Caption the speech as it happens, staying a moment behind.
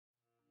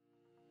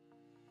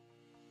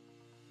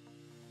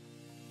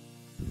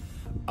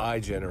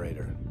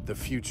IGenerator, the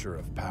future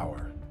of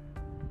power.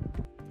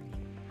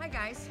 Hi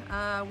guys,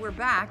 we're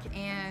back,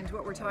 and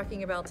what we're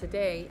talking about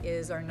today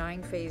is our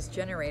 9-phase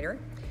generator.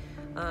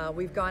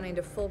 We've gone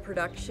into full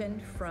production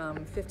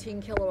from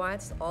 15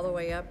 kilowatts all the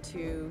way up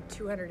to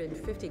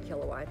 250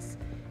 kilowatts,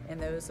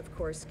 and those of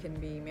course can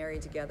be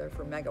married together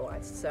for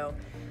megawatts. So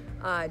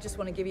I just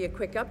want to give you a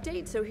quick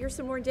update, so here's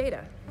some more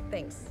data.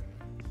 Thanks.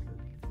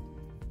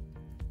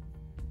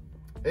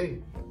 Hey,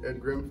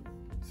 Ed Grimm,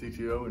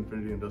 CTO,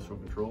 Infinity Industrial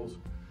Controls.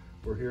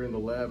 We're here in the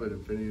lab at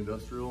Infinity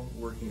Industrial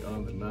working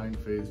on the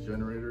 9-phase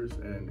generators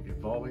and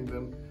evolving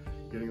them,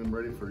 getting them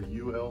ready for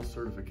UL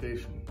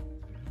certification.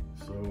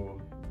 So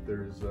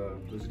there's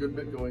a good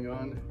bit going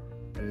on,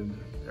 and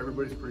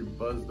everybody's pretty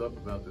buzzed up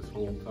about this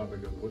whole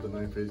topic of what the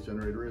 9-phase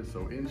generator is.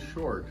 So in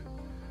short,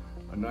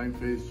 a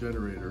 9-phase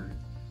generator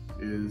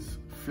is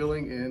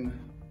filling in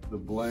the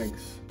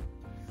blanks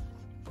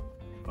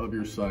of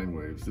your sine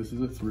waves. This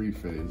is a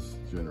 3-phase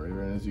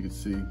generator, and as you can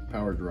see,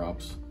 power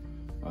drops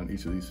on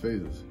each of these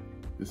phases.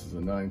 This is a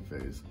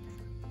 9-phase,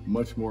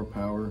 much more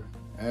power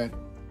at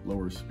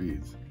lower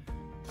speeds.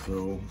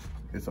 So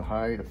it's a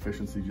high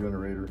efficiency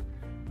generator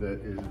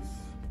that is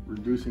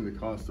reducing the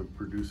cost of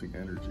producing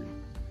energy.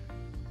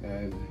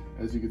 And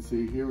as you can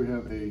see here, we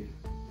have a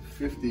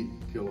 50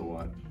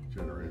 kilowatt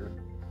generator,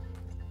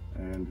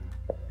 and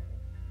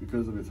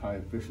because of its high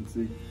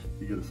efficiency,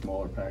 you get a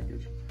smaller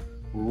package.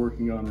 We're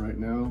working on right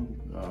now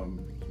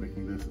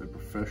making this a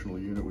professional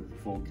unit with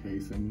full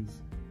casings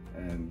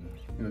and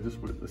just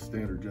what a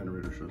standard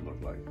generator should look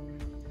like.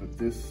 But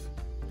this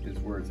is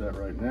where it's at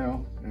right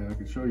now, and I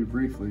can show you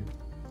briefly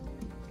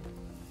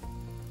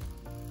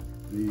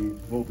the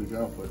voltage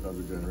output of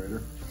the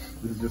generator.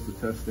 This is just a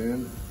test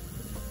stand.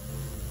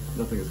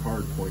 Nothing is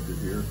hard pointed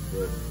here,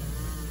 but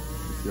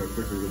you see how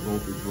quickly the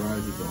voltage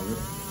rises on it.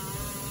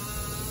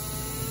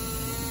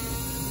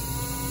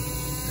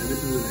 And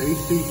this is an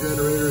AC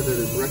generator that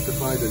is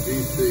rectified to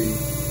DC.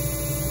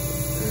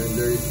 And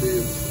there you see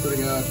it's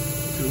putting out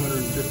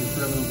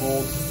 257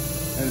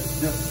 volts, and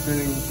it's just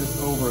spinning just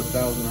over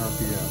 1,000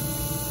 RPM.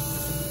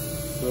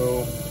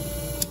 So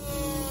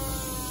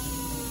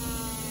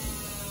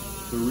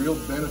the real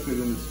benefit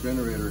in this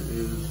generator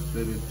is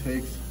that it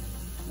takes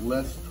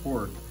less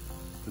torque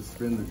to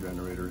spin the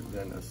generator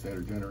than a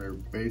standard generator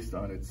based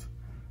on its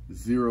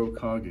zero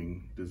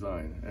cogging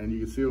design. And you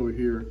can see over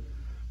here,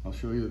 I'll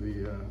show you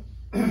the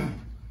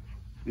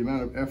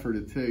amount of effort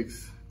it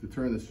takes to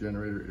turn this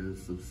generator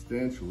is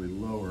substantially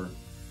lower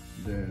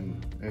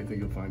than anything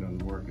you'll find on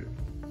the market.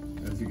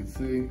 As you can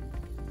see,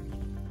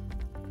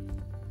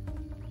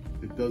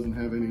 it doesn't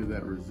have any of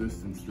that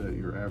resistance that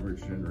your average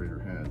generator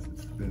has. It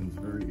spins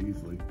very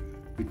easily.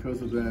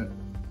 Because of that,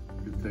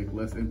 you take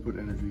less input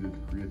energy to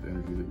create the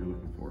energy that you're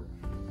looking for.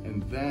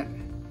 And that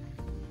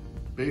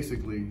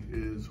basically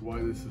is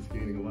why this is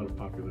gaining a lot of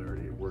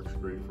popularity. It works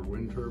great for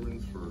wind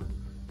turbines, for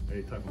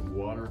any type of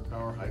water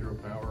power,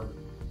 hydropower,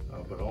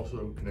 but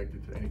also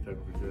connected to any type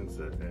of a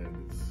genset,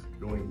 and it's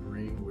going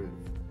green with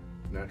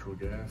natural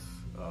gas.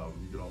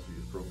 You can also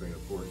use propane,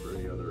 of course, or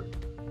any other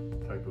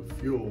type of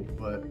fuel,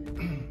 but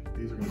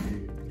these are going to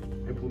be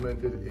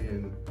implemented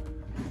in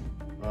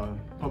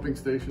pumping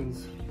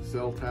stations,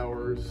 cell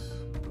towers,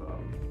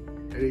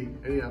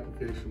 any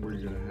application where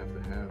you're going to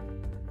have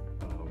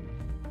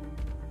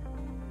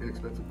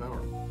inexpensive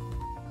power.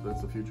 So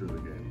that's the future of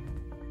the game.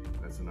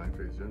 That's a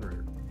 9-phase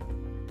generator.